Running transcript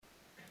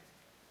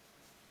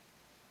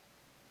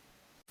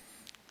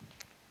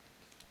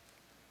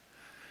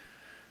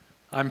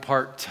I'm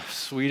part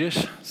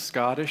Swedish,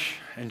 Scottish,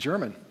 and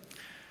German.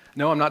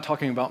 No, I'm not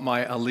talking about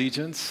my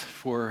allegiance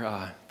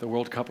for the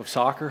World Cup of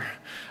Soccer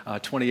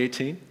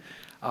 2018,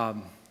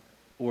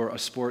 or a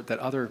sport that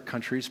other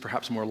countries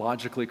perhaps more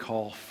logically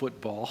call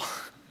football.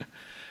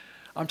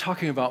 I'm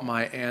talking about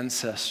my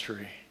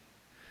ancestry.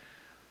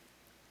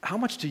 How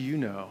much do you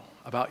know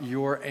about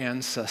your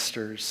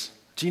ancestors?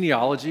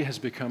 Genealogy has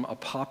become a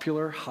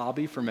popular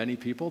hobby for many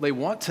people. They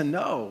want to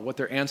know what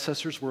their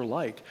ancestors were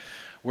like,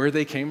 where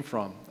they came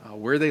from,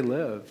 where they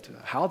lived,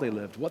 how they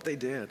lived, what they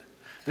did.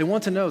 They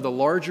want to know the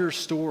larger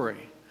story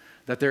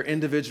that their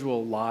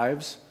individual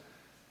lives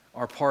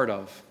are part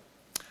of.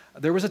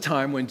 There was a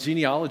time when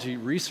genealogy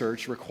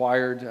research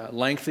required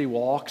lengthy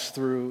walks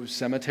through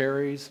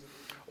cemeteries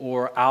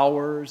or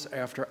hours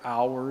after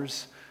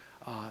hours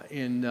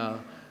in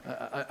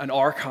an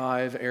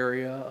archive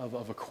area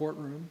of a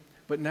courtroom.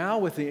 But now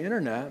with the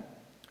internet,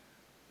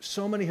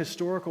 so many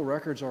historical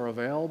records are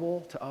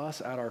available to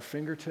us at our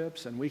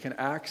fingertips, and we can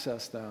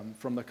access them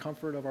from the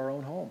comfort of our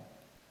own home.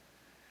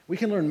 We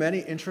can learn many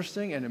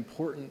interesting and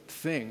important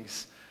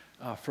things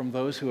from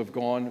those who have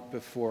gone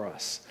before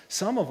us.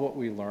 Some of what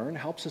we learn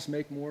helps us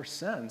make more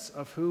sense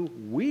of who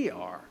we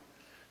are.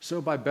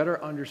 So by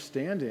better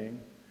understanding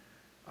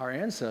our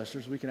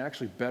ancestors, we can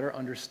actually better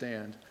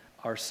understand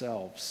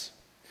ourselves.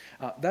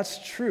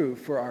 That's true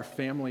for our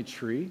family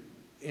tree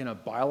in a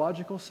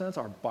biological sense,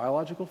 our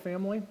biological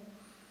family.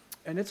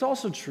 And it's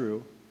also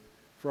true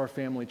for our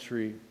family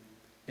tree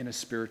in a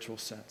spiritual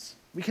sense.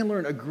 We can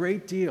learn a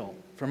great deal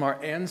from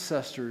our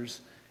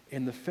ancestors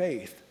in the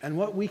faith. And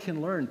what we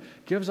can learn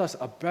gives us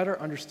a better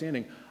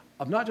understanding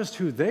of not just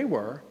who they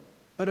were,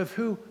 but of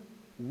who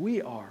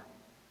we are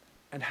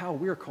and how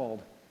we're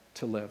called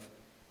to live.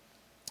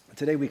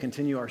 Today we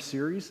continue our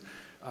series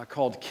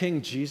called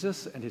King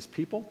Jesus and His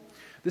People.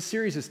 This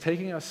series is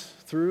taking us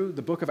through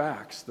the book of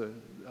Acts, the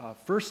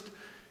first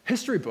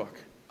history book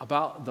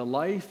about the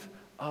life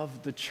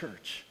of the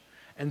church.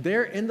 And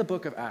there in the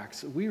book of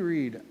Acts, we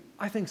read,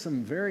 I think,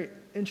 some very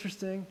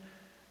interesting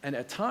and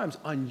at times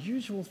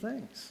unusual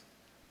things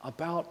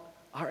about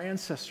our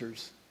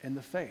ancestors in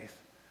the faith,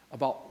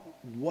 about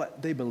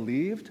what they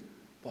believed,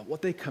 about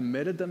what they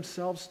committed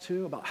themselves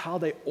to, about how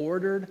they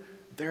ordered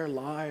their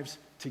lives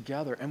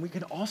together. And we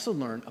can also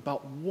learn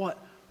about what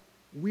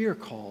we are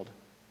called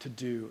to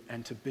do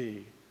and to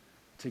be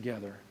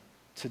together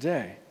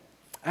today.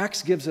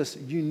 Acts gives us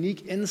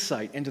unique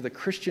insight into the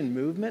Christian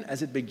movement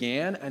as it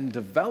began and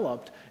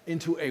developed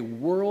into a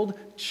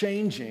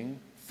world-changing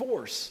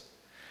force.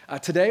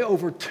 Today,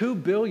 over 2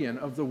 billion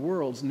of the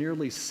world's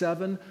nearly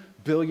 7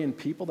 billion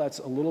people, that's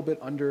a little bit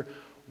under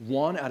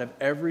 1 out of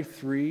every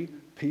 3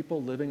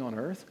 people living on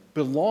earth,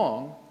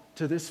 belong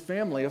to this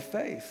family of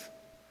faith.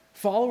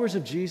 Followers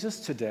of Jesus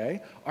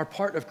today are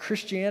part of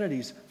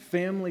Christianity's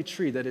family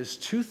tree that is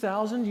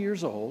 2,000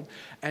 years old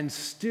and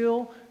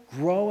still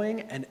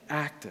growing and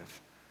active.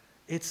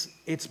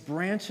 Its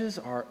branches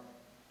are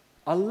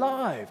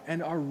alive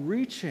and are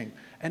reaching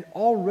and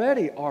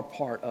already are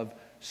part of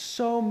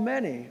so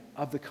many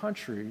of the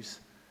countries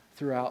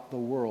throughout the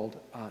world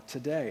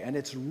today. And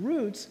its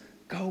roots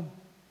go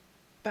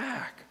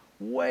back,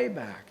 way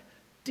back,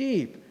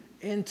 deep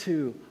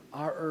into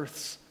our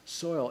Earth's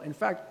soil. In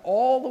fact,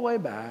 all the way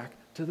back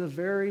to the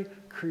very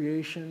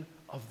creation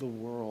of the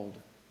world.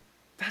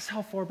 That's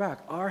how far back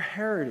our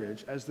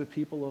heritage as the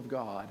people of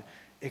God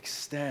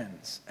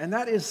extends. And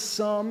that is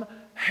some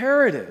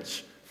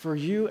heritage for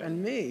you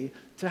and me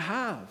to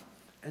have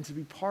and to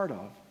be part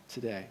of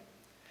today.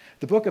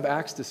 The book of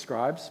Acts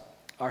describes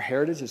our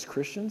heritage as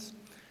Christians.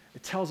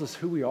 It tells us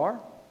who we are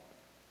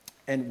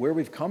and where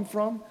we've come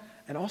from,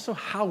 and also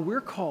how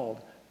we're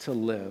called to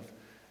live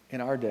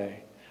in our day.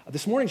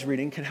 This morning's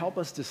reading can help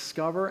us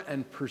discover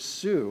and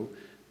pursue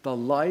the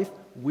life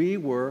we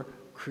were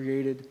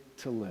created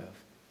to live.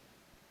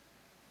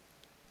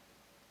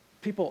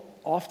 People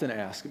often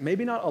ask,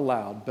 maybe not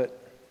aloud,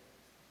 but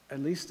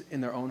at least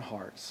in their own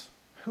hearts,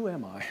 who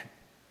am I?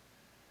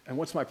 And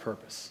what's my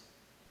purpose?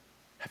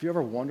 Have you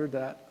ever wondered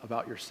that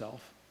about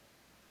yourself?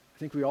 I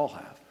think we all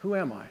have. Who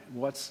am I? And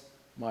what's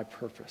my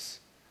purpose?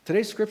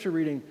 Today's scripture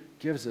reading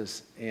gives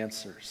us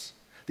answers.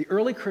 The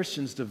early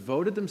Christians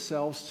devoted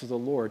themselves to the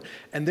Lord,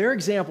 and their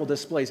example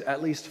displays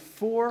at least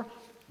 4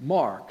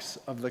 marks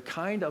of the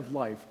kind of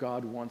life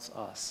God wants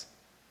us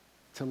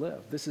to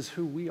live. This is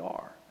who we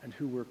are and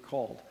who we're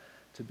called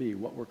to be,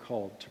 what we're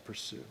called to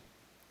pursue.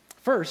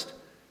 First,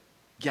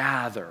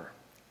 gather.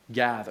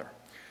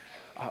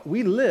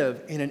 We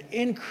live in an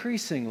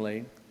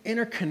increasingly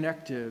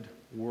interconnected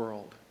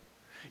world.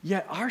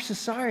 Yet our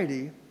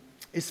society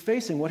is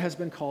facing what has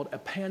been called a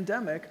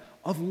pandemic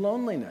of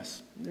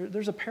loneliness.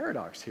 There's a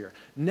paradox here.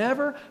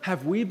 Never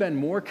have we been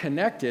more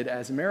connected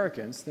as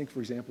Americans, think,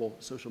 for example,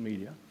 social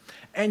media,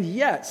 and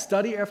yet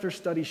study after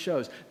study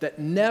shows that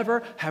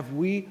never have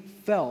we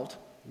felt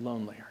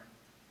lonelier.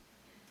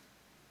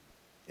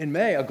 In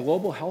May, a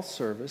global health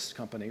service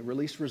company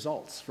released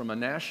results from a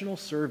national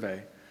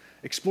survey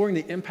exploring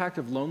the impact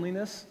of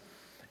loneliness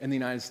in the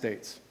United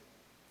States.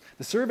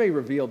 The survey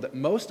revealed that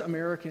most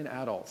American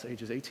adults,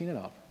 ages 18 and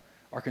up,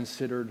 are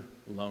considered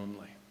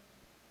lonely.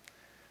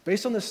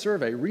 Based on this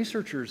survey,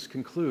 researchers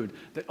conclude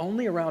that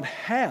only around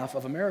half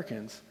of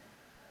Americans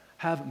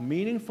have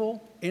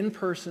meaningful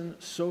in-person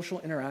social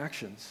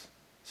interactions,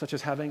 such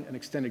as having an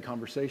extended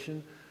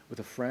conversation with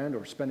a friend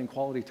or spending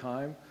quality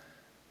time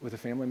with a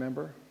family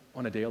member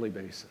on a daily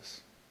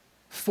basis.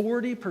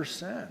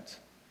 40%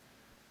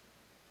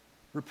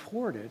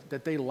 reported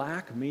that they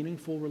lack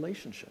meaningful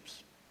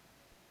relationships.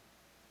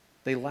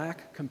 They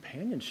lack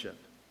companionship,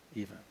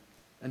 even.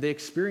 And they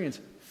experience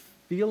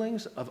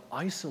feelings of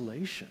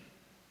isolation.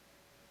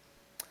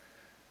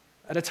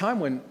 At a time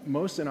when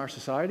most in our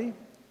society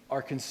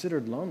are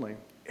considered lonely,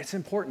 it's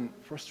important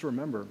for us to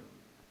remember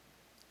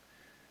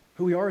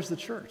who we are as the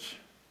church.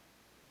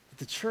 That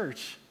the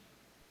church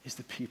is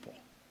the people.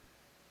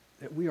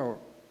 That we are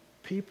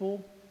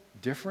people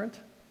different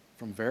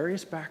from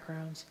various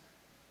backgrounds,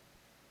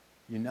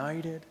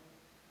 united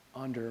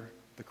under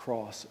the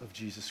cross of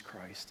Jesus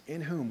Christ,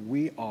 in whom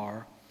we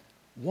are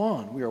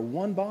one. We are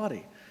one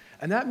body.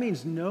 And that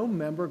means no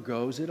member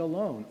goes it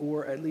alone,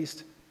 or at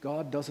least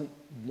God doesn't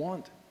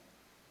want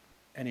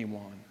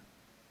anyone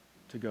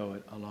to go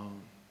it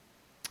alone.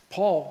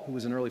 Paul, who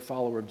was an early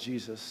follower of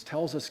Jesus,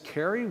 tells us,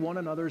 carry one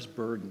another's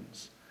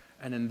burdens,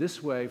 and in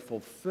this way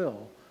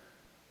fulfill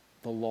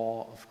the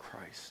law of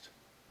Christ.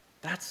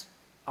 That's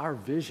our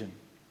vision,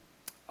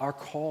 our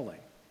calling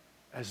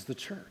as the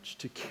church,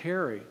 to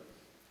carry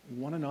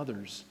one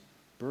another's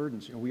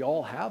burdens. We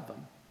all have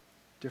them,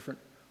 different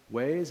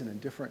ways and in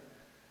different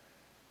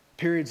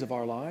periods of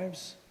our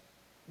lives.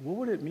 What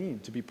would it mean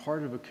to be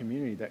part of a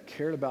community that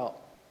cared about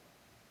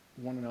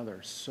one another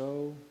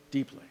so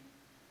deeply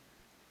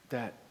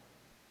that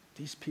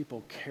these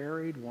people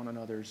carried one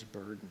another's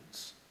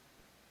burdens?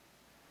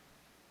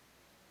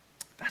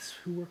 That's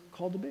who we're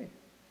called to be.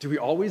 Do we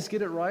always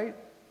get it right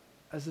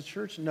as a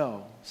church?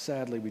 No,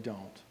 sadly we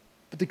don't.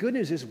 But the good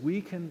news is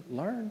we can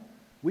learn,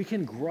 we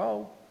can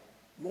grow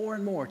more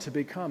and more to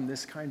become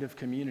this kind of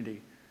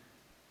community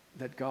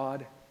that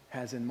God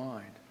has in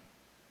mind.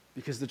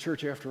 Because the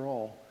church, after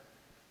all,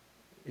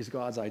 is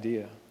God's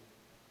idea.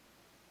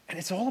 And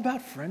it's all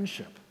about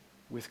friendship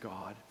with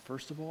God,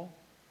 first of all,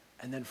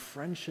 and then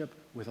friendship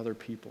with other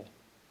people.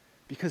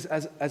 Because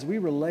as we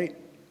relate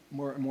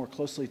more and more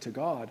closely to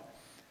God,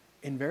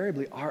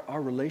 invariably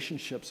our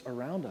relationships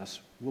around us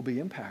will be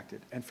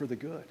impacted, and for the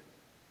good.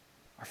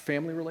 Our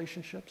family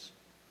relationships,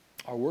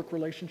 our work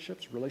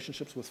relationships,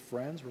 relationships with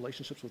friends,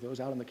 relationships with those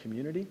out in the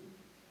community,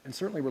 and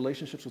certainly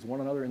relationships with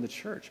one another in the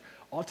church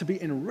ought to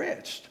be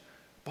enriched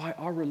by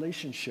our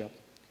relationship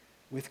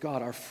with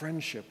God, our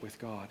friendship with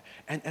God.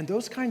 And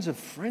those kinds of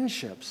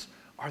friendships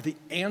are the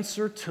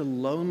answer to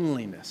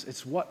loneliness.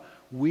 It's what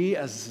we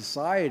as a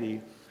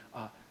society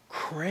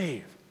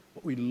crave,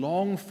 what we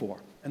long for.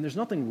 And there's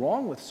nothing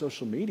wrong with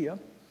social media,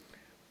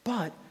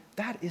 but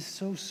that is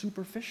so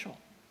superficial.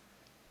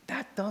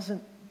 That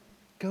doesn't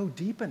go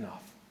deep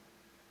enough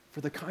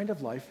for the kind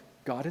of life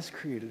God has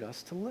created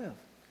us to live,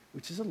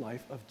 which is a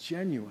life of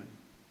genuine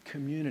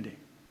community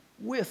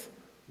with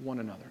one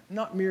another,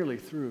 not merely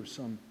through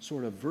some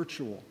sort of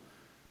virtual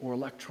or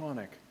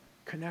electronic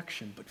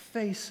connection, but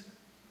face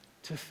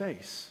to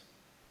face.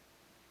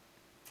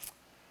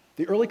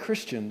 The early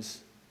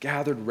Christians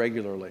gathered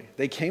regularly.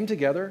 They came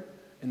together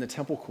in the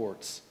temple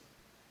courts,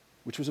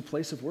 which was a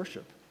place of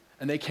worship,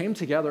 and they came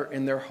together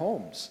in their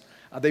homes.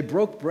 They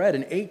broke bread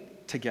and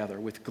ate together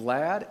with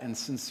glad and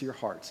sincere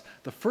hearts.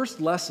 The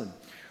first lesson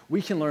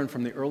we can learn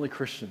from the early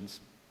Christians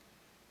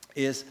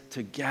is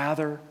to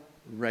gather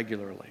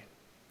regularly.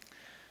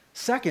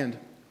 Second,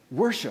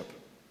 worship.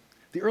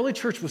 The early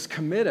church was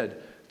committed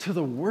to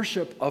the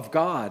worship of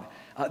God.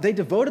 They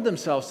devoted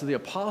themselves to the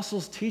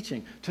apostles'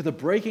 teaching, to the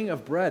breaking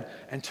of bread,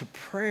 and to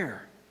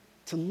prayer,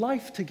 to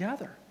life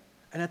together.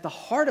 And at the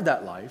heart of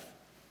that life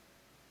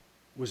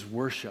was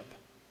worship.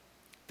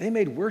 They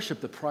made worship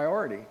the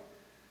priority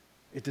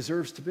it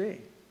deserves to be.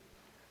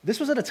 This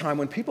was at a time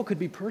when people could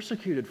be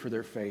persecuted for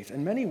their faith,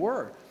 and many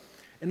were.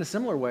 In a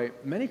similar way,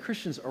 many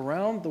Christians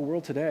around the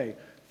world today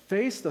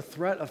face the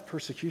threat of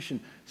persecution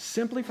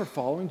simply for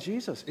following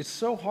Jesus. It's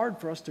so hard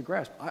for us to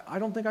grasp. I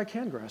don't think I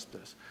can grasp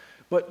this.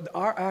 But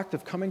our act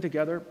of coming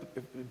together,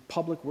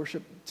 public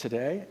worship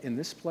today in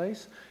this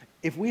place,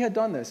 if we had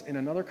done this in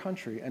another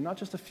country, and not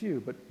just a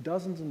few, but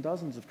dozens and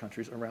dozens of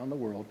countries around the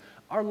world,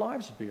 our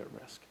lives would be at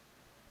risk.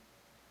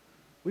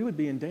 We would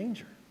be in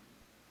danger.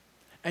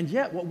 And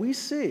yet what we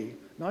see,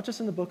 not just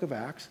in the book of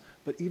Acts,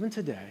 but even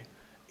today,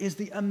 is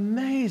the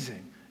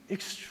amazing,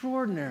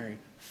 extraordinary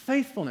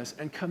faithfulness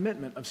and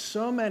commitment of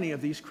so many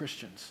of these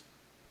Christians.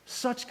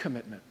 Such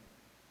commitment.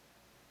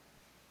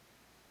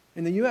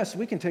 In the U.S.,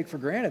 we can take for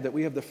granted that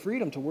we have the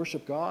freedom to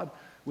worship God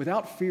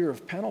without fear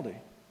of penalty.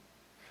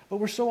 But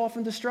we're so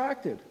often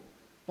distracted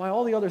by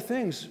all the other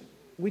things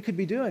we could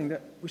be doing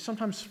that we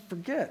sometimes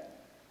forget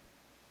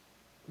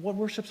what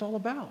worship's all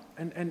about.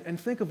 And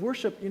think of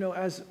worship,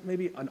 as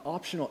maybe an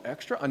optional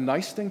extra, a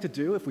nice thing to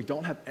do if we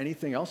don't have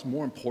anything else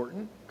more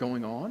important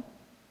going on,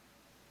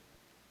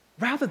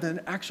 rather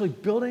than actually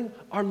building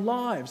our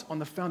lives on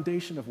the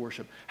foundation of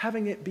worship,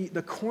 having it be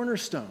the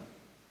cornerstone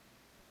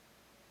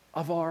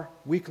of our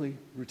weekly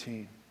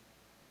routine.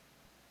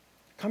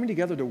 Coming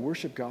together to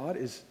worship God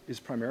is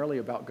primarily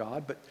about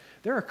God, but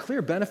there are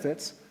clear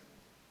benefits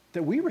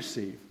that we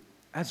receive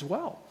as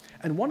well.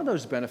 And one of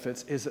those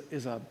benefits is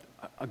a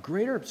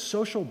greater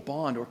social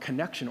bond or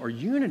connection or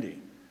unity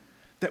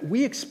that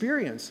we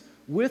experience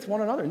with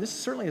one another. And this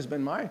certainly has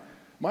been my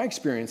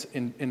experience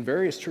in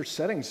various church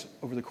settings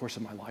over the course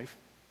of my life.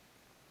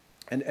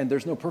 And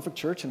there's no perfect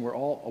church, and we're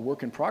all a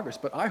work in progress.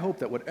 But I hope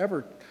that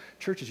whatever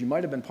churches you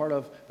might have been part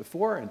of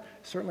before, and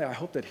certainly I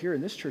hope that here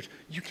in this church,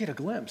 you get a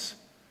glimpse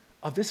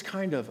of this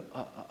kind of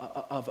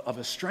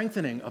a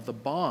strengthening of the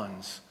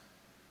bonds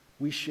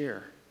we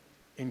share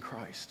in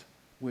Christ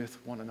with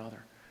one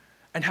another.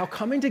 And how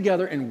coming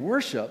together in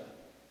worship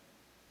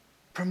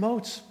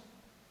promotes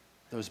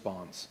those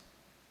bonds.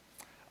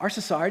 Our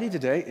society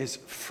today is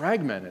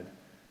fragmented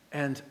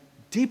and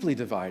deeply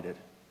divided,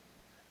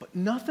 but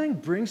nothing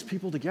brings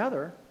people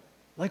together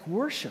like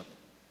worship.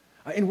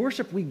 In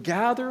worship, we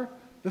gather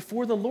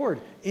before the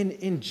Lord.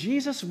 In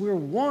Jesus, we're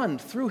one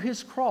through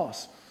his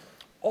cross.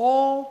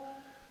 All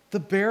the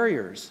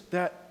barriers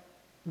that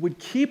would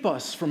keep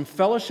us from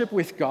fellowship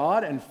with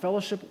God and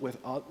fellowship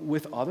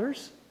with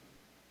others,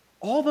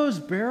 all those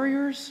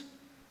barriers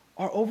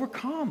are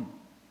overcome.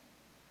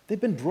 They've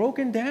been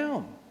broken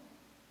down.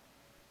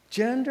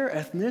 Gender,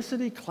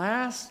 ethnicity,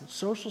 class,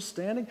 social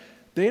standing,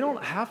 they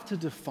don't have to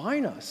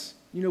define us.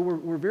 You know,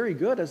 we're very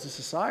good as a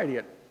society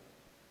at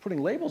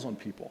putting labels on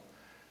people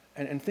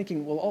and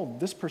thinking, well, oh,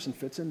 this person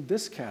fits in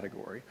this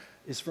category,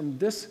 is from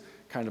this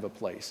kind of a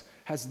place,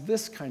 has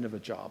this kind of a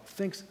job,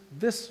 thinks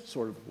this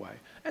sort of way.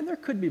 And there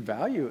could be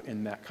value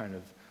in that kind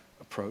of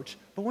approach.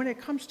 But when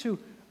it comes to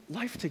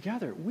life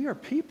together, we are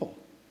people.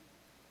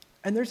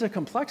 And there's a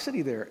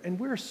complexity there, and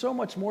we're so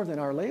much more than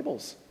our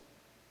labels.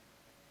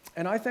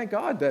 And I thank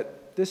God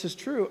that this is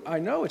true. I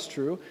know it's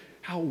true,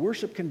 how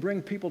worship can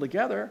bring people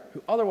together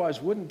who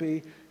otherwise wouldn't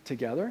be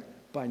together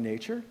by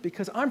nature,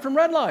 because I'm from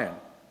Red Lion,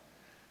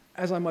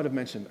 as I might have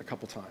mentioned a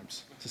couple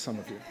times to some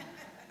of you.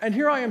 And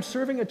here I am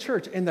serving a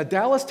church in the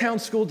Dallas Town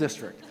School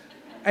District,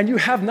 and you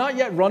have not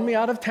yet run me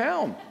out of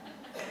town.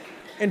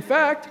 In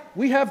fact,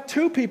 we have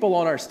 2 people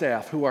on our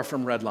staff who are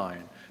from Red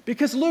Lion,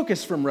 because Luke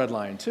is from Red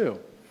Lion too,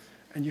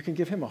 and you can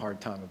give him a hard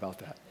time about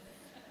that.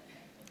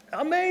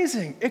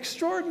 Amazing,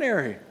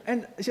 extraordinary.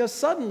 And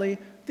suddenly,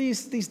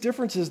 these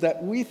differences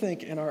that we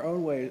think in our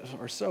own ways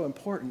are so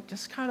important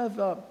just kind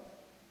of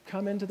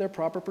come into their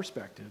proper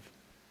perspective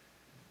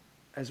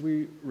as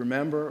we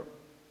remember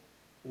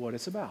what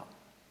it's about,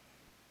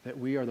 that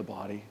we are the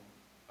body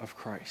of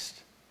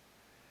Christ,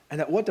 and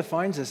that what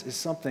defines us is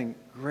something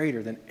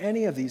greater than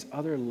any of these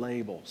other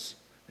labels,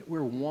 that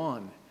we're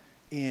one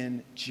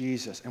in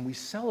Jesus, and we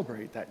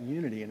celebrate that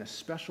unity in a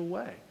special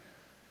way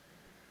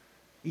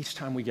each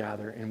time we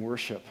gather in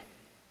worship.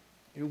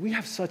 You know, we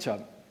have such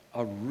a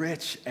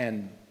rich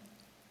and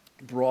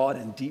broad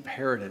and deep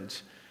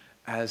heritage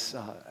as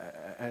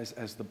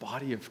the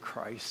body of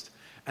Christ.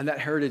 And that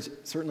heritage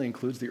certainly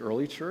includes the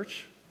early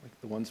church, like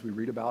the ones we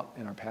read about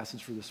in our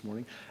passage for this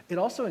morning. It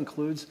also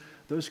includes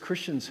those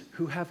Christians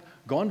who have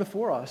gone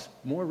before us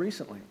more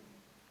recently.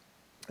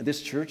 This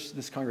church,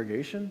 this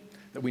congregation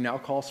that we now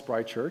call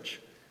Spry Church,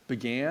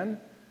 began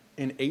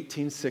in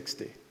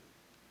 1860.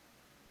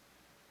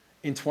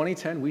 In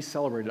 2010, we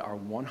celebrated our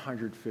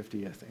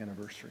 150th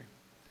anniversary.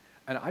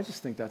 And I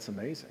just think that's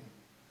amazing.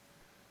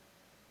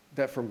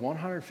 That for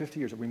 150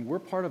 years, I mean, we're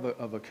part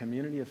of a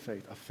community of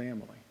faith, a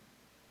family,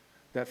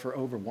 that for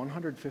over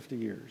 150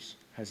 years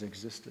has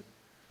existed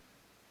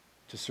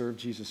to serve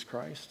Jesus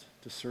Christ,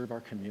 to serve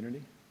our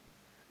community.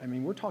 I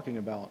mean, we're talking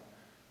about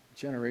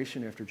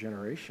generation after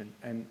generation,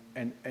 and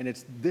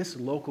it's this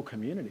local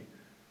community,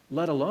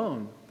 let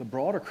alone the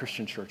broader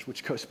Christian church,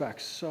 which goes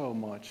back so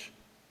much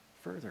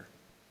further.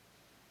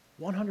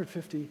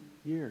 150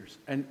 years.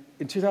 And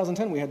in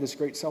 2010, we had this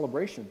great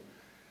celebration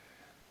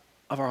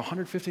of our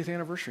 150th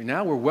anniversary.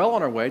 Now we're well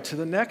on our way to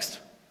the next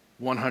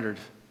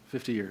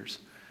 150 years.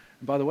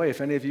 And by the way,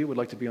 if any of you would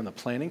like to be on the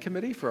planning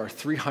committee for our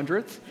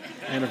 300th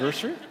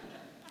anniversary,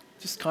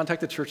 just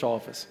contact the church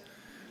office.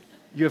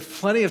 You have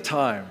plenty of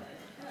time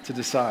to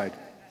decide.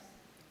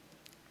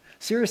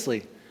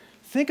 Seriously,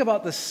 think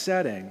about the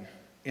setting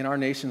in our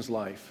nation's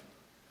life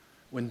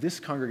when this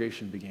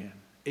congregation began.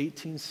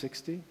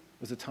 1860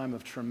 was a time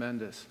of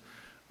tremendous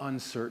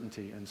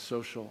uncertainty and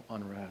social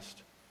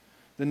unrest.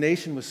 The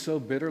nation was so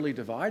bitterly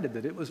divided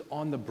that it was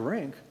on the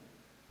brink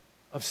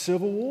of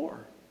civil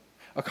war.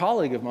 A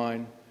colleague of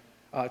mine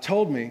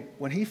told me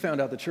when he found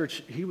out the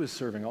church he was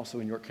serving, also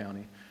in York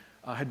County,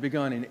 had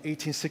begun in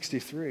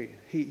 1863.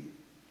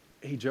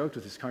 He joked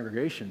with his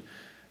congregation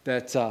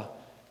that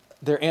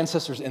their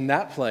ancestors in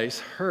that place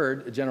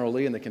heard General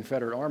Lee and the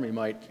Confederate Army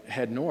might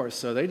head north,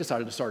 so they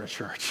decided to start a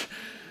church.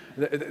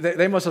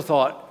 They must have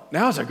thought,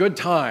 now's a good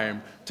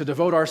time to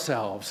devote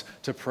ourselves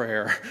to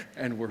prayer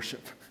and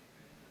worship.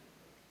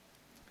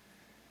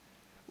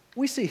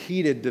 We see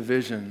heated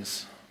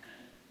divisions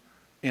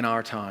in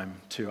our time,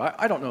 too.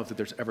 I don't know if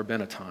there's ever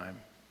been a time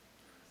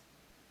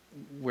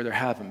where there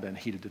haven't been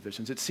heated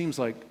divisions. It seems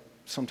like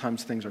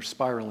sometimes things are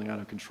spiraling out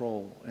of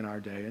control in our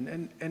day.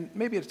 And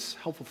maybe it's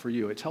helpful for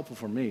you. It's helpful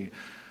for me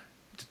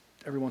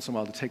every once in a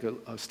while to take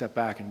a step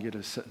back and get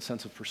a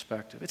sense of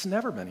perspective. It's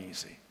never been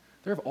easy.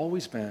 There have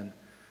always been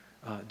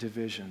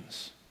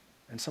divisions,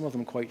 and some of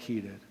them quite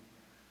heated.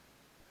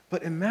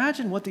 But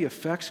imagine what the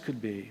effects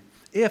could be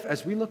if,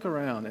 as we look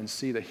around and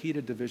see the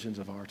heated divisions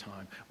of our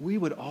time, we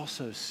would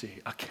also see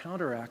a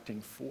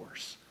counteracting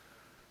force,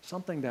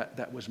 something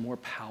that was more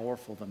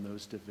powerful than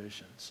those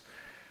divisions,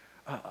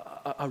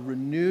 a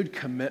renewed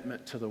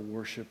commitment to the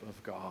worship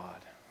of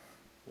God.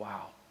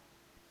 Wow.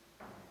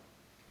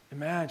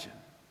 Imagine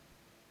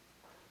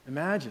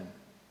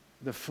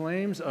the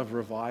flames of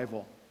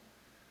revival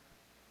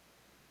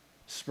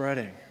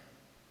spreading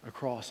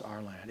across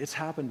our land. It's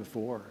happened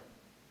before,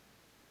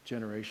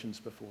 generations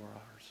before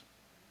ours.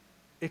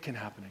 It can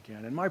happen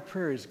again. And my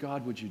prayer is,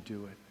 God, would you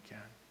do it again?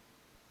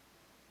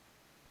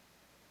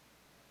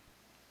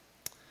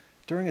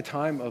 During a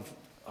time of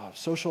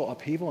social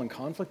upheaval and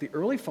conflict, the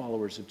early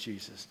followers of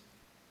Jesus,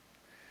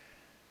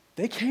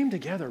 they came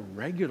together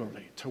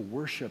regularly to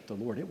worship the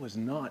Lord. It was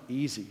not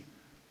easy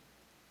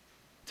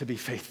to be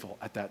faithful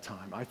at that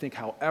time. I think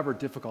however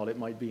difficult it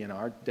might be in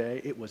our day,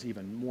 it was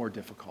even more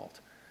difficult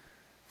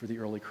for the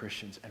early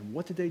Christians. And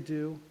what did they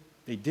do?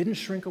 They didn't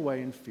shrink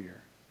away in fear.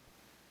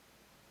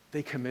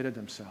 They committed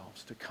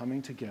themselves to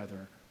coming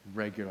together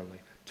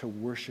regularly, to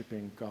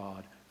worshiping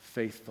God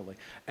faithfully.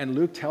 And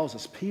Luke tells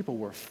us people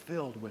were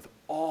filled with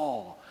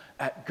awe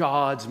at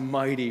God's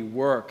mighty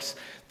works.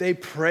 They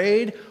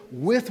prayed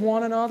with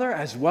one another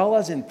as well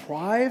as in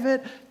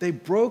private. They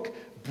broke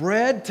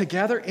bread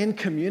together in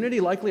community,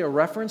 likely a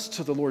reference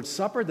to the Lord's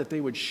Supper that they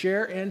would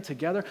share in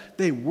together.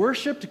 They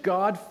worshiped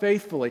God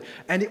faithfully,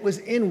 and it was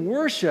in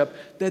worship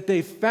that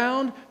they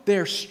found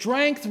their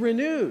strength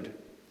renewed,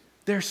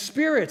 their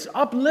spirits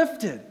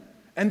uplifted,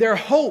 and their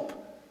hope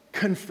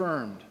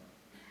confirmed.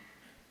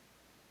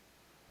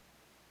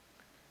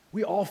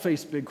 We all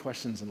face big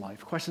questions in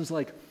life. Questions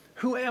like,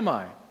 who am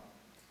I?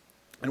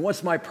 And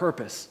what's my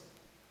purpose?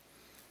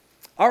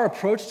 Our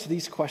approach to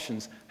these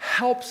questions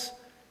helps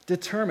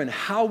determine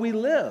how we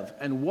live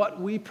and what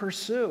we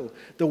pursue.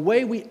 The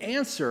way we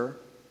answer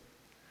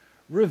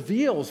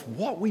reveals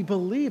what we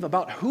believe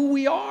about who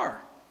we are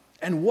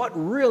and what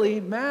really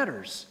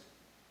matters.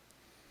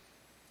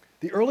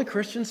 The early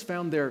Christians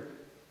found their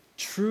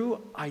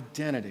true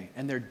identity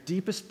and their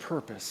deepest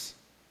purpose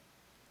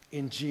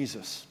in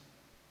Jesus.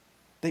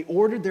 They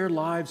ordered their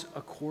lives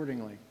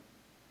accordingly.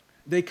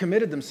 They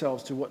committed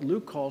themselves to what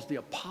Luke calls the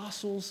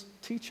apostles'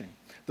 teaching.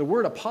 The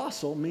word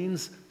apostle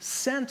means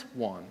sent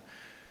one.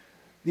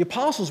 The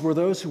apostles were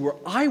those who were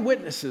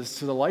eyewitnesses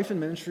to the life and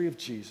ministry of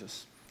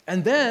Jesus.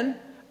 And then,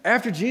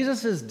 after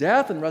Jesus'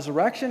 death and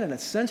resurrection and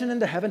ascension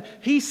into heaven,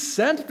 he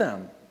sent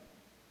them.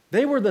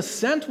 They were the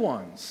sent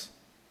ones,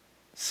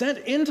 sent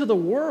into the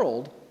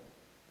world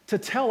to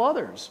tell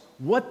others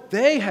what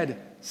they had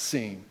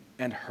seen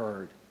and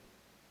heard.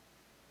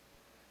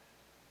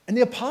 And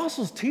the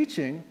apostles'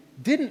 teaching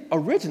didn't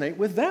originate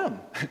with them.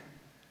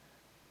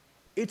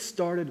 It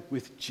started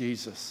with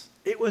Jesus.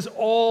 It was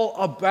all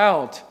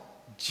about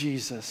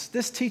Jesus.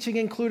 This teaching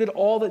included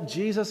all that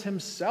Jesus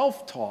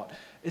himself taught,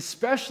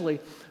 especially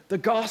the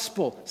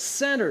gospel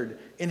centered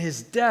in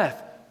his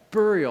death,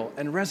 burial,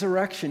 and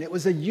resurrection. It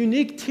was a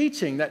unique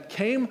teaching that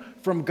came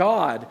from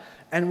God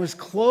and was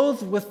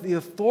clothed with the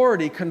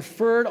authority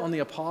conferred on the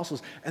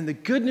apostles. And the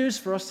good news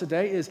for us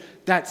today is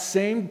that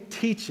same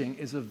teaching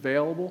is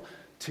available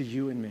to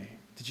you and me.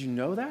 Did you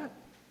know that?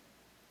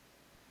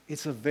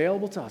 It's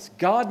available to us.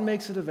 God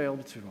makes it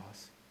available to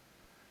us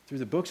through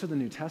the books of the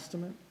New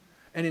Testament,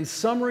 and in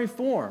summary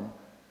form,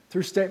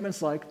 through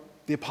statements like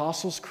the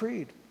Apostles'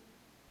 Creed.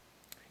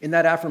 In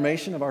that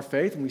affirmation of our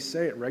faith, and we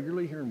say it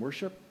regularly here in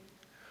worship,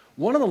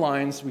 one of the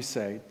lines we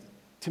say,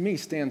 to me,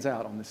 stands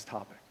out on this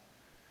topic.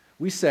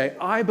 We say,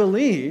 I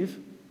believe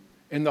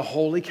in the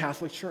Holy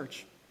Catholic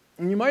Church.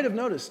 And you might have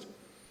noticed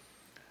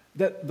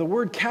that the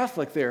word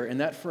Catholic there in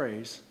that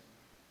phrase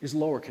is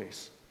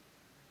lowercase.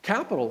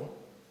 Capital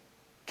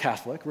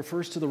Catholic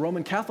refers to the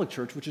Roman Catholic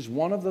Church, which is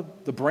one of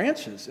the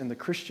branches in the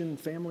Christian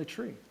family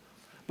tree.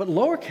 But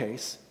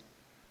lowercase,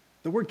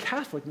 the word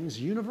Catholic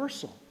means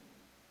universal.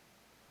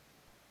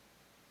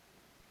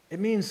 It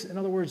means, in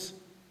other words,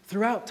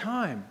 throughout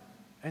time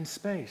and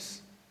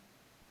space,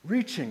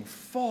 reaching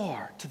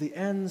far to the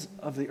ends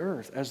of the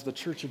earth, as the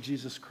Church of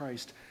Jesus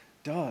Christ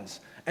does.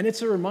 And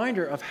it's a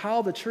reminder of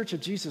how the Church of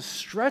Jesus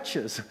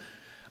stretches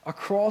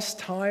across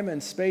time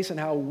and space and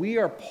how we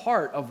are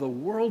part of the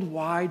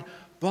worldwide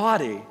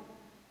body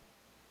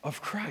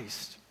of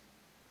Christ.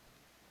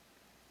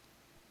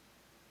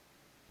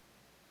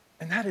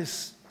 And that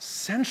is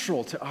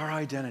central to our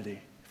identity.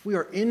 If we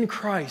are in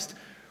Christ,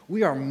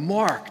 we are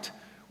marked.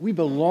 We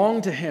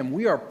belong to him.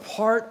 We are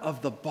part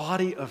of the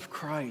body of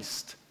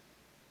Christ,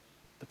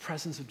 the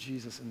presence of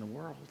Jesus in the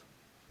world.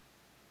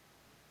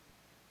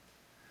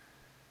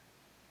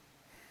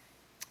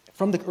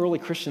 From the early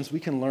Christians, we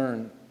can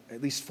learn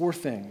at least 4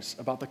 things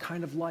about the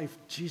kind of life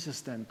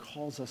Jesus then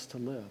calls us to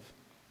live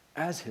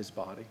as his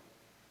body.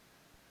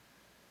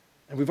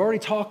 And we've already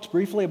talked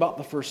briefly about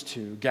the first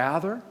two: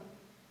 gather,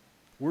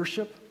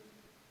 worship.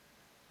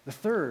 The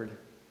third,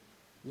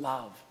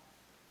 love.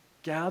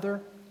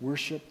 Gather,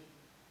 worship,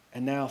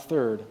 and now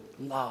third,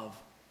 love.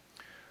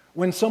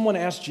 When someone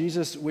asked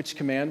Jesus which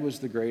command was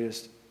the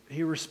greatest,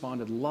 he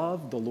responded,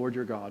 love the Lord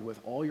your God with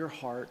all your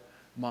heart,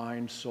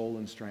 mind, soul,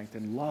 and strength,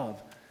 and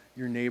love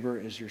your neighbor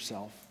as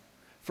yourself.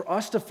 For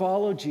us to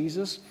follow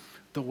Jesus,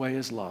 the way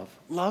is love.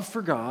 Love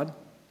for God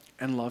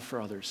and love for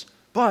others.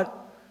 But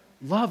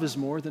love is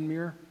more than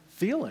mere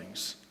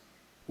feelings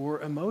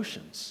or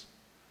emotions.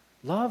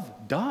 Love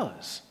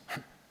does.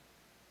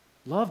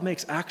 Love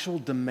makes actual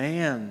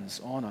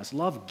demands on us.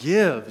 Love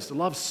gives,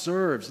 love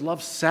serves,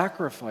 love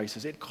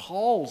sacrifices. It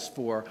calls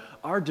for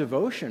our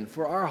devotion,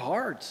 for our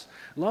hearts.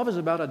 Love is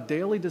about a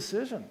daily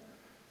decision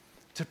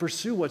to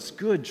pursue what's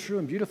good, true,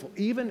 and beautiful,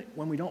 even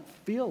when we don't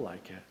feel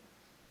like it.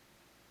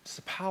 It's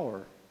the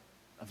power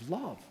of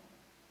love.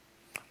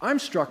 I'm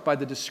struck by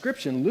the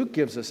description Luke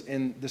gives us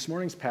in this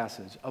morning's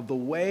passage of the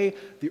way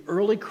the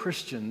early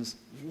Christians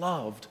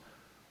loved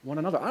one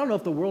another. I don't know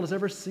if the world has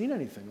ever seen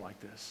anything like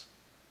this.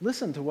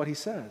 Listen to what he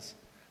says.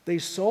 They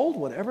sold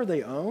whatever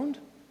they owned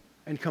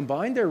and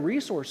combined their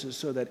resources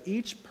so that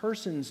each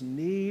person's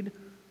need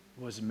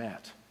was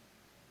met.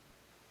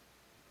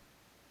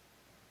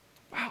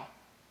 Wow.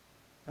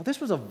 Now,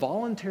 this was a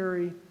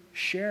voluntary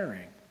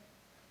sharing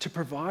to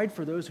provide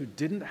for those who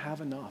didn't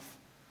have enough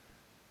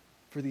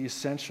for the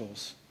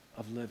essentials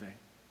of living.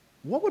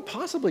 What would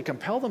possibly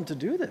compel them to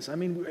do this? I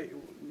mean,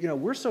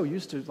 we're so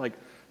used to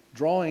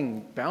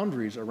drawing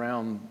boundaries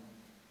around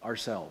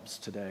ourselves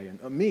today,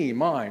 and me,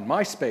 mine,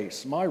 my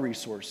space, my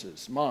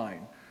resources,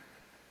 mine.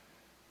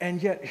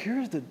 And yet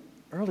here the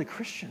early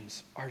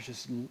Christians are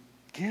just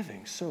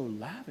giving so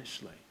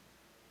lavishly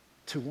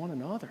to one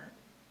another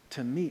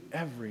to meet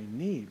every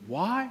need.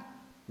 Why?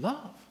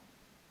 Love.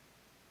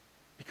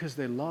 Because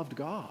they loved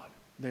God.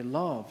 They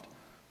loved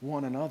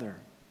one another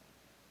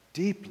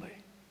deeply,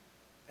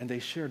 and they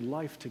shared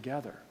life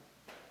together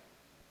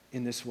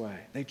in this way.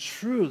 They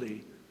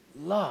truly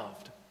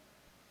loved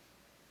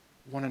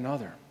one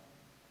another.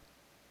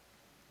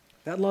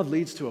 That love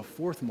leads to a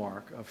fourth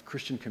mark of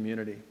Christian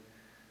community.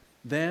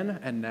 Then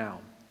and now.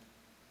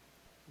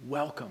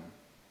 Welcome.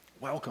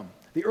 Welcome.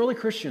 The early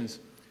Christians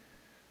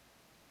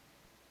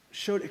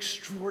showed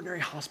extraordinary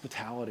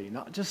hospitality,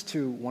 not just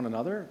to one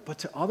another, but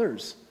to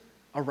others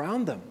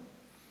around them.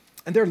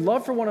 And their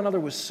love for one another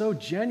was so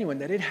genuine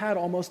that it had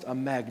almost a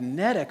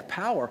magnetic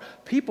power.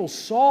 People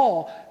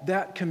saw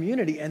that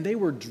community and they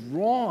were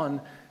drawn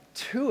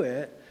to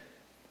it.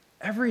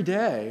 Every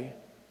day,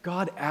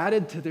 God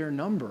added to their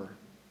number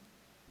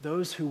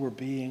those who were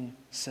being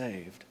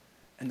saved.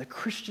 And the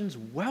Christians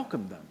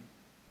welcomed them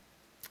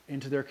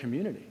into their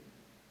community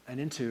and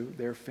into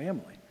their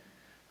family.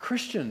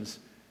 Christians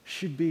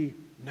should be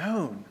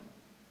known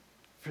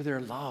for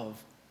their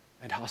love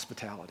and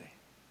hospitality.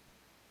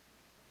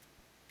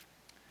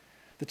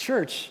 The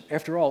church,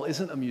 after all,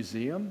 isn't a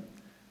museum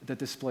that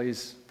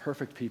displays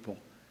perfect people.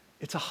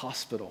 It's a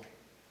hospital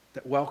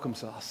that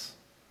welcomes us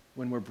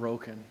when we're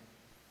broken,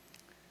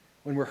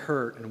 when we're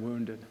hurt and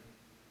wounded,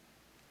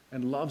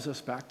 and loves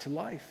us back to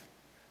life.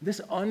 This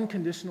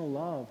unconditional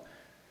love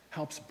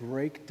helps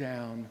break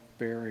down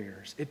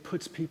barriers. It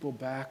puts people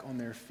back on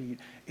their feet.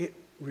 It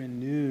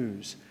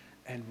renews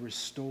and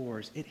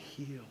restores. It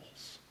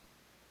heals.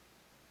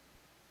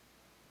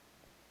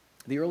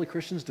 The early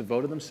Christians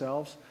devoted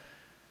themselves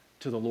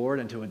to the Lord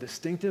and to a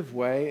distinctive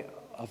way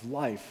of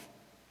life.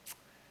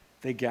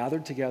 They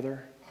gathered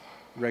together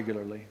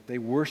regularly. They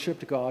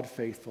worshiped God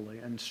faithfully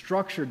and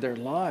structured their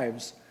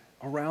lives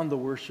around the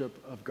worship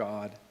of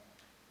God.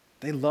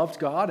 They loved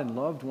God and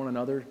loved one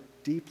another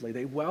deeply.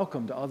 They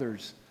welcomed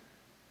others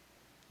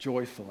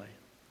joyfully.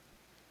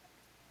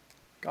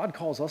 God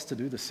calls us to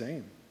do the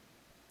same.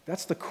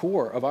 That's the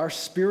core of our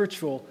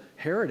spiritual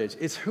heritage.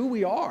 It's who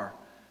we are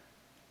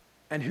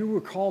and who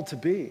we're called to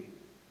be.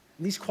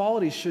 And these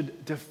qualities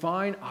should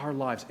define our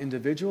lives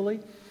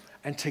individually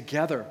and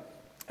together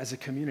as a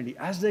community.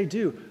 As they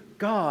do,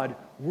 God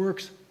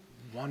works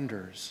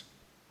wonders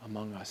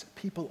among us.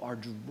 People are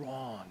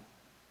drawn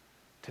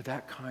to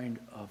that kind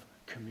of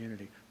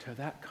community, to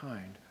that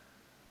kind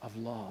of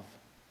love.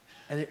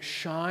 And it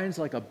shines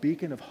like a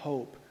beacon of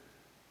hope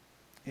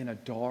in a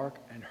dark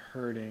and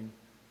hurting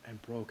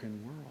and broken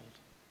world.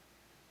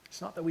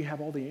 It's not that we have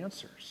all the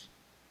answers.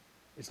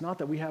 It's not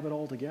that we have it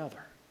all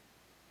together.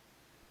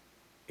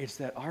 It's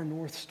that our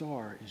North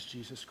Star is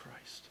Jesus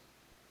Christ.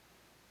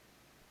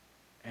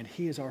 And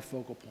He is our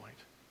focal point.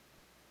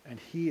 And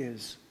He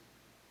is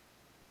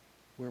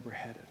where we're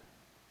headed.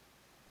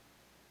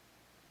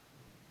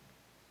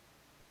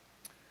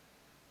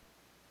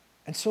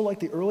 And so, like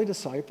the early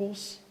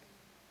disciples,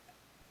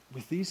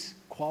 with these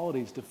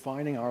qualities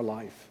defining our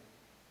life,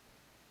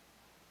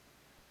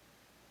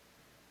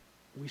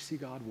 we see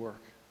God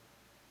work.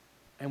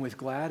 And with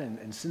glad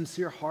and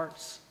sincere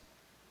hearts,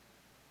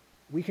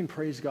 we can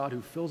praise God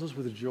who fills us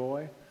with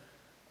joy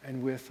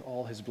and with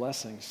all His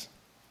blessings.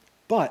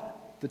 But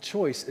the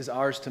choice is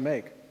ours to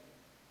make.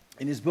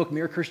 In his book,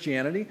 Mere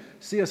Christianity,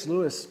 C.S.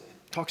 Lewis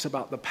talks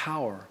about the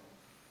power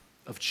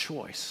of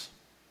choice.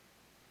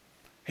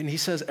 And he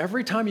says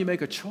every time you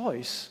make a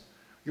choice,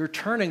 you're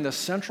turning the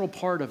central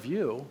part of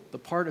you, the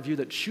part of you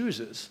that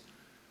chooses,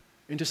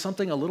 into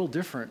something a little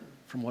different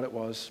from what it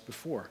was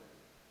before.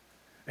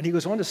 And he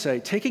goes on to say,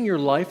 taking your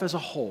life as a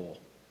whole,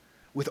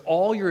 with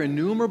all your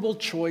innumerable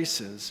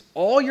choices,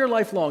 all your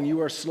life long,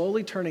 you are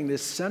slowly turning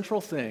this central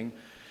thing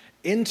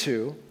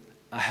into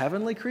a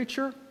heavenly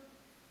creature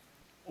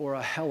or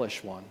a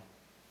hellish one.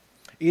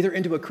 Either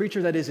into a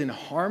creature that is in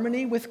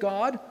harmony with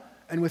God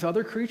and with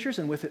other creatures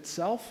and with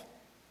itself,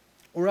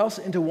 or else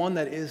into one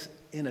that is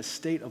in a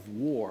state of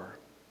war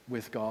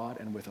with God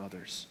and with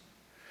others.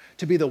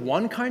 To be the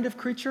one kind of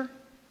creature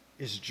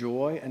is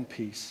joy and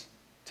peace.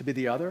 To be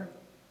the other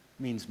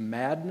means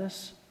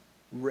madness,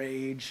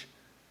 rage,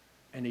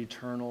 and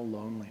eternal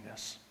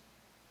loneliness.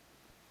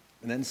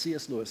 And then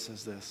C.S. Lewis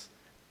says this,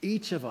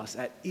 each of us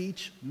at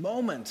each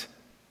moment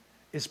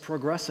is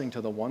progressing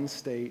to the one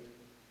state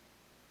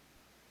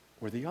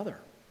or the other.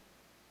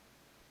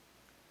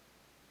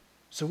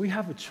 So we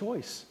have a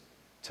choice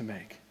to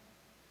make.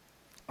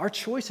 Our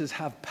choices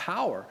have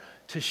power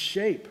to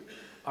shape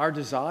our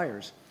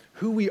desires,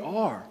 who we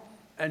are,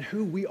 and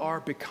who we are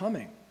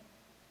becoming.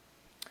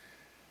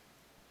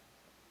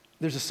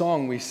 There's a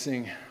song we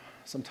sing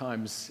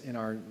sometimes in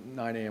our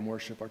 9 a.m.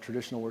 worship, our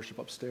traditional worship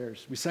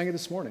upstairs. We sang it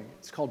this morning.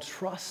 It's called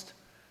Trust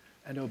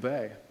and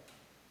Obey.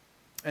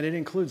 And it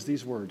includes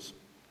these words.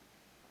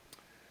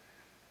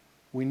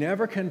 We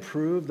never can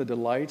prove the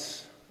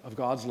delights of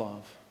God's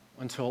love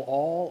until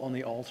all on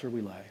the altar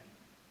we lay.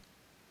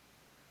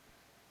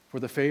 For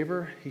the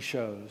favor he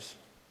shows,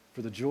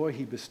 for the joy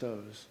he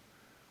bestows,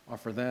 are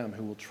for them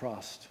who will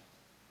trust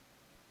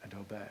and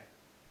obey.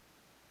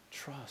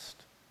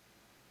 Trust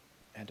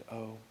and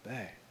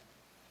obey.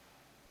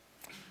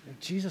 And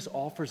Jesus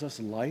offers us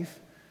life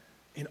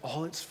in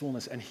all its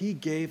fullness, and he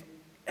gave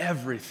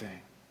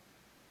everything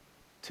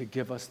to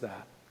give us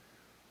that.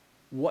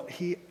 What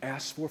he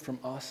asks for from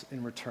us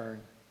in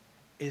return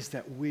is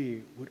that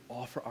we would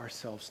offer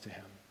ourselves to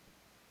him,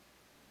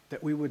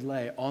 that we would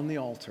lay on the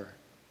altar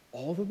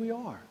all that we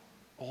are,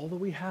 all that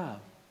we have,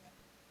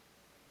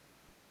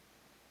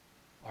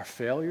 our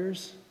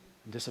failures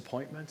and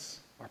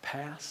disappointments, our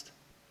past,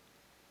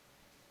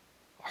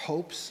 our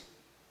hopes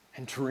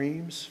and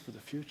dreams for the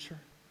future,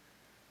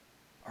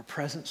 our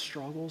present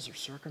struggles or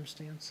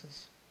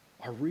circumstances,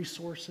 our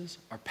resources,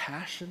 our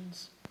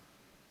passions,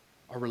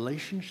 our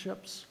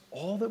relationships,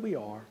 all that we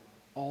are,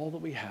 all that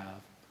we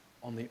have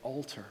on the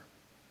altar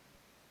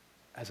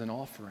as an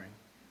offering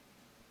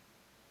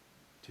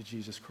to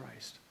Jesus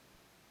Christ.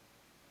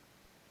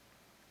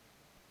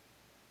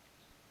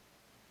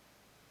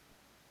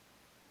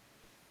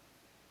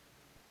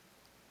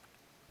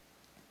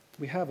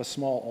 We have a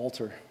small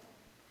altar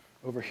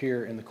over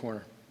here in the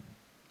corner.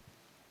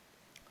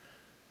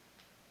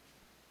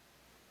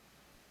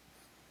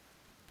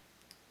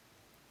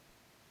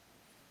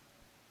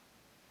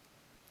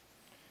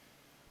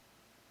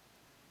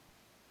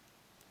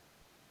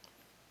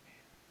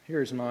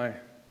 Here's my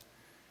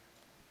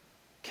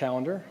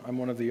calendar. I'm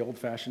one of the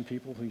old-fashioned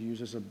people who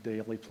uses a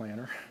daily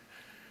planner,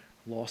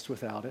 lost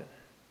without it.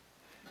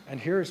 And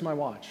here's my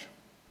watch.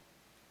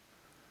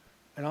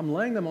 And I'm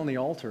laying them on the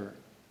altar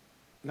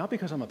not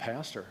because I'm a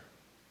pastor,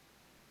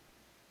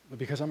 but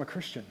because I'm a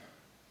Christian.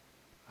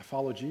 I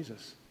follow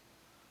Jesus.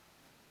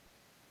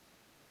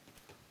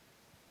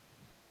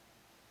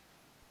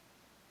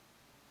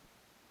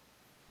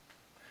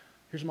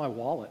 Here's my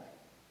wallet,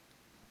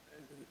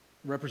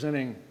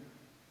 representing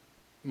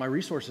my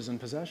resources and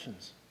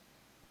possessions.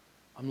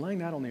 I'm laying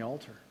that on the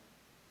altar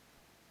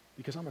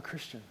because I'm a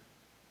Christian.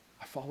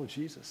 I follow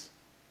Jesus.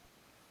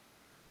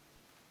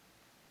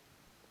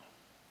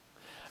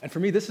 And for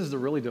me, this is the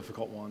really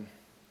difficult one.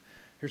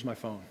 Here's my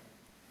phone.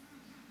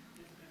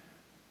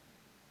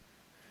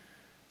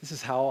 This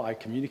is how I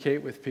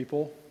communicate with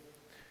people.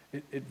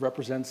 It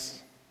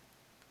represents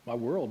my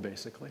world,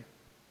 basically.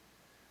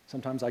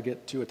 Sometimes I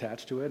get too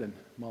attached to it, and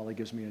Molly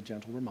gives me a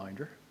gentle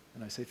reminder,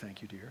 and I say,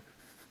 thank you, dear.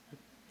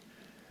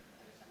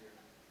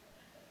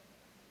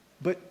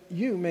 But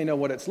you may know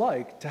what it's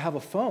like to have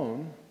a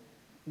phone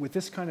with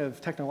this kind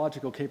of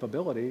technological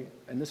capability,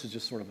 and this is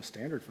just sort of a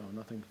standard phone,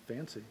 nothing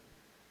fancy,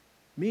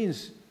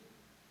 means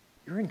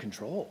you're in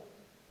control.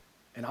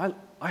 And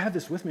I have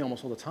this with me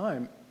almost all the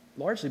time,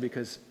 largely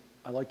because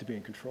I like to be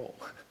in control.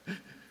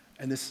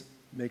 And this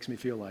makes me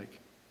feel like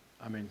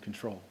I'm in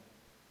control.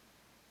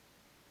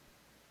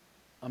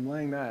 I'm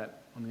laying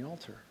that on the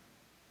altar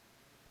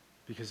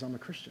because I'm a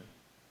Christian.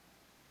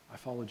 I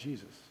follow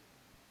Jesus.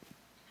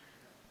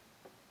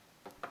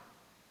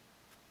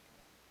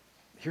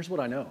 Here's what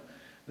I know.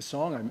 The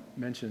song I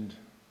mentioned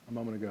a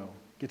moment ago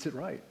gets it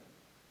right.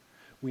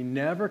 We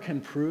never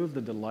can prove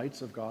the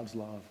delights of God's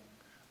love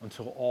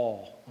until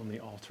all on the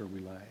altar we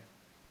lay.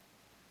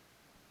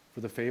 For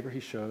the favor he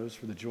shows,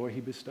 for the joy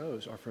he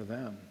bestows, are for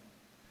them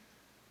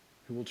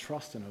who will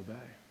trust and obey.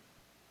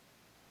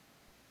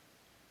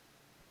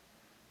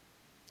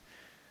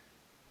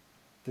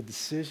 The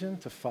decision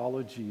to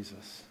follow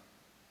Jesus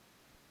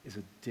is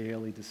a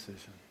daily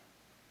decision.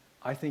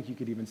 I think you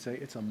could even say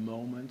it's a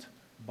moment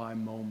by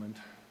moment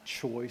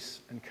choice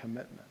and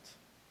commitment.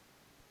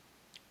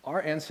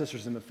 Our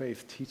ancestors in the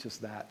faith teach us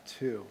that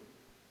too.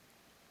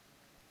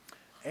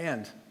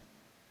 And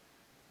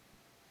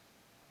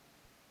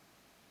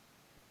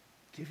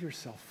give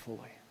yourself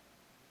fully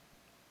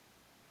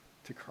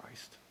to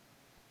Christ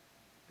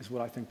is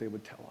what I think they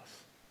would tell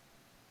us.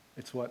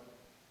 It's what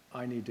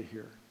I need to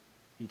hear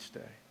each day.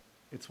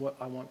 It's what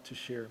I want to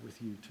share with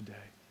you today.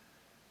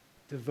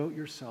 Devote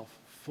yourself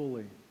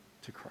fully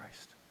to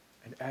Christ.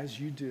 And as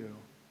you do,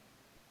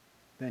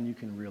 then you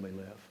can really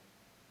live.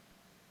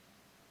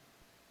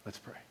 Let's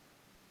pray.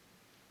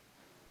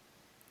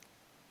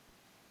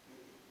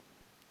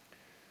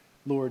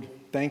 Lord,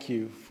 thank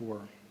you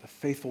for the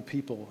faithful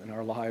people in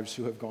our lives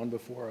who have gone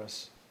before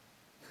us.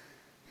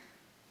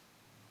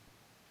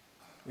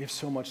 We have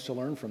so much to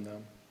learn from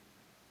them.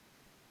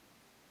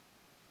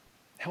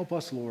 Help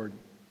us, Lord,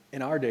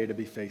 in our day to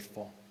be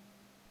faithful.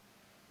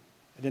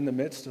 And in the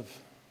midst of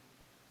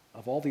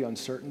all the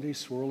uncertainty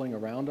swirling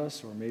around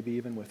us, or maybe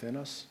even within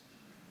us,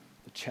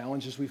 the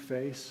challenges we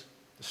face,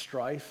 the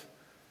strife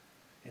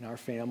in our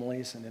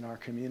families and in our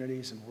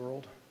communities and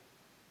world,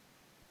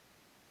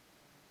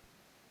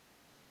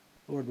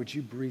 Lord, would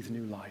you breathe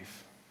new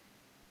life?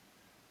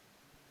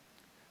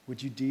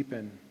 Would you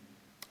deepen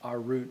our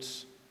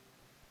roots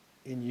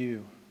in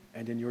you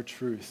and in your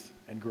truth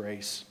and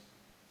grace,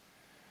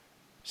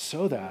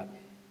 so that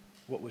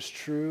what was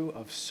true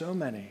of so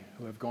many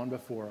who have gone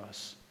before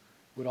us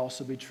would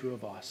also be true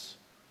of us.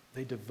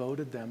 They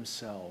devoted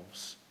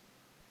themselves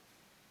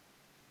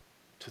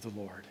to the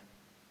Lord.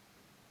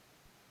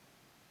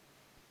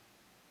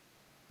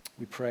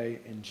 We pray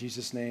in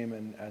Jesus' name,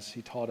 and as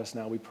he taught us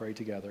now, we pray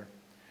together.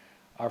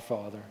 Our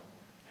Father,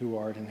 who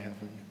art in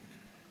heaven,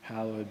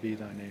 hallowed be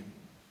thy name.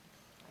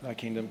 Thy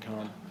kingdom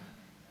come,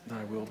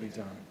 thy will be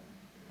done,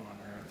 on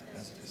earth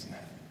as it is in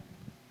heaven.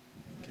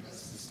 Give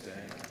us this day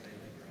our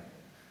daily bread.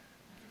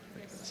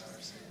 Forgive us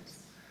our sins,